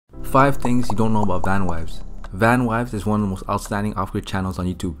5 things you don't know about vanwives. Vanwives is one of the most outstanding off-grid channels on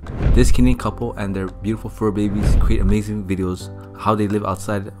YouTube. This Canadian couple and their beautiful fur babies create amazing videos how they live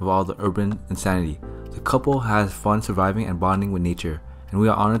outside of all the urban insanity. The couple has fun surviving and bonding with nature, and we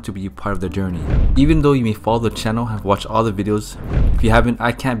are honored to be part of their journey. Even though you may follow the channel and watch all the videos, if you haven't,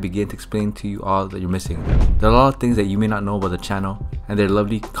 I can't begin to explain to you all that you're missing. There are a lot of things that you may not know about the channel and their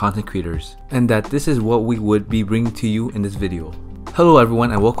lovely content creators, and that this is what we would be bringing to you in this video. Hello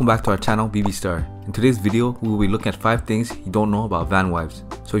everyone and welcome back to our channel BB Star. In today's video, we will be looking at 5 things you don't know about vanwives.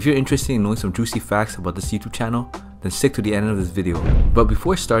 So if you're interested in knowing some juicy facts about this YouTube channel, then stick to the end of this video. But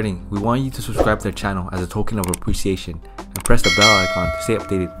before starting, we want you to subscribe to their channel as a token of appreciation and press the bell icon to stay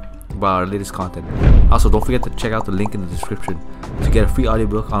updated about our latest content. Also, don't forget to check out the link in the description to get a free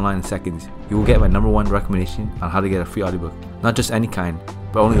audiobook online in seconds. You will get my #1 recommendation on how to get a free audiobook. Not just any kind,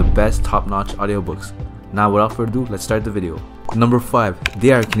 but only the best top-notch audiobooks. Now without further ado, let's start the video. Number 5.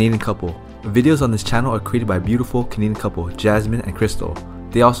 They are a Canadian couple. Videos on this channel are created by a beautiful Canadian couple, Jasmine and Crystal.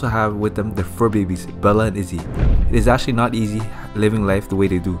 They also have with them their fur babies, Bella and Izzy. It is actually not easy living life the way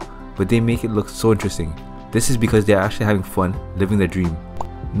they do, but they make it look so interesting. This is because they are actually having fun, living their dream.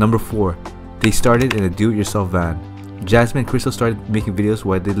 Number 4. They started in a do-it-yourself van. Jasmine and Crystal started making videos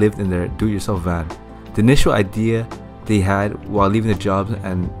while they lived in their do-it-yourself van. The initial idea they had while leaving their jobs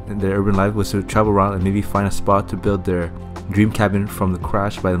and their urban life was to travel around and maybe find a spot to build their dream cabin from the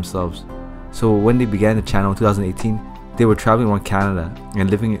crash by themselves. So when they began the channel in 2018, they were traveling around Canada and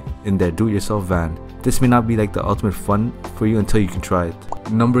living in their do-it-yourself van. This may not be like the ultimate fun for you until you can try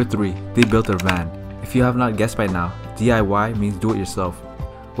it. Number 3. They built their van. If you have not guessed by now, DIY means do it yourself.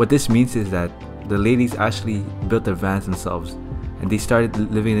 What this means is that the ladies actually built their vans themselves and they started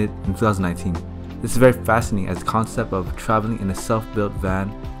living in it in 2019. This is very fascinating as the concept of traveling in a self-built van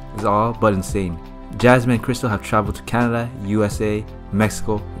is all but insane. Jasmine and Crystal have traveled to Canada, USA,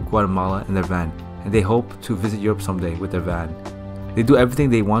 Mexico, and Guatemala in their van, and they hope to visit Europe someday with their van. They do everything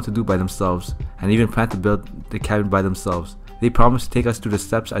they want to do by themselves and even plan to build the cabin by themselves. They promise to take us through the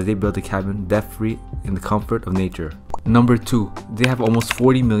steps as they build the cabin debt-free in the comfort of nature. Number 2. They have almost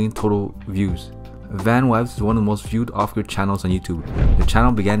 40 million total views. Vanwives is one of the most viewed off-grid channels on YouTube. The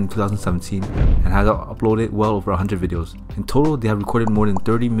channel began in 2017 and has uploaded well over 100 videos. In total, they have recorded more than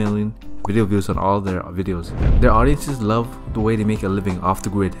 30 million video views on all their videos. Their audiences love the way they make a living off the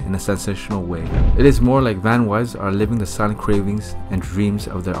grid in a sensational way. It is more like vanwives are living the silent cravings and dreams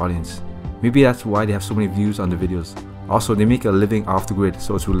of their audience. Maybe that's why they have so many views on their videos. Also, they make a living off the grid,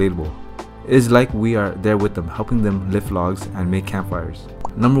 so it's relatable. It is like we are there with them, helping them lift logs and make campfires.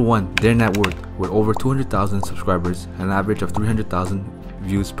 Number 1. Their net worth. With over 200,000 subscribers and an average of 300,000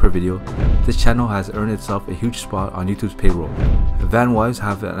 views per video, this channel has earned itself a huge spot on YouTube's payroll. Vanwives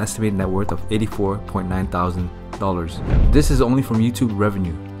have an estimated net worth of $84.9 thousand. This is only from YouTube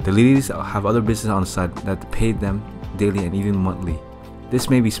revenue. The ladies have other business on the side that pay them daily and even monthly. This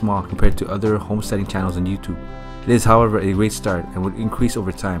may be small compared to other homesteading channels on YouTube. It is, however, a great start and would increase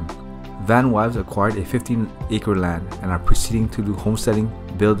over time. Vanwives acquired a 15-acre land and are proceeding to do homesteading,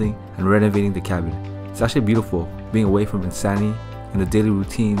 building, and renovating the cabin. It's actually beautiful being away from insanity and the daily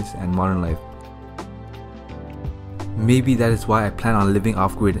routines and modern life. Maybe that is why I plan on living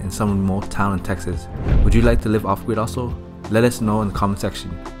off-grid in some remote town in Texas. Would you like to live off-grid also? Let us know in the comment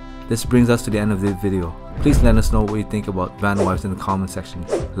section. This brings us to the end of this video. Please let us know what you think about vanwives in the comment section.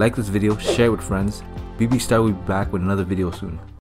 Like this video, share it with friends. BB Star will be back with another video soon.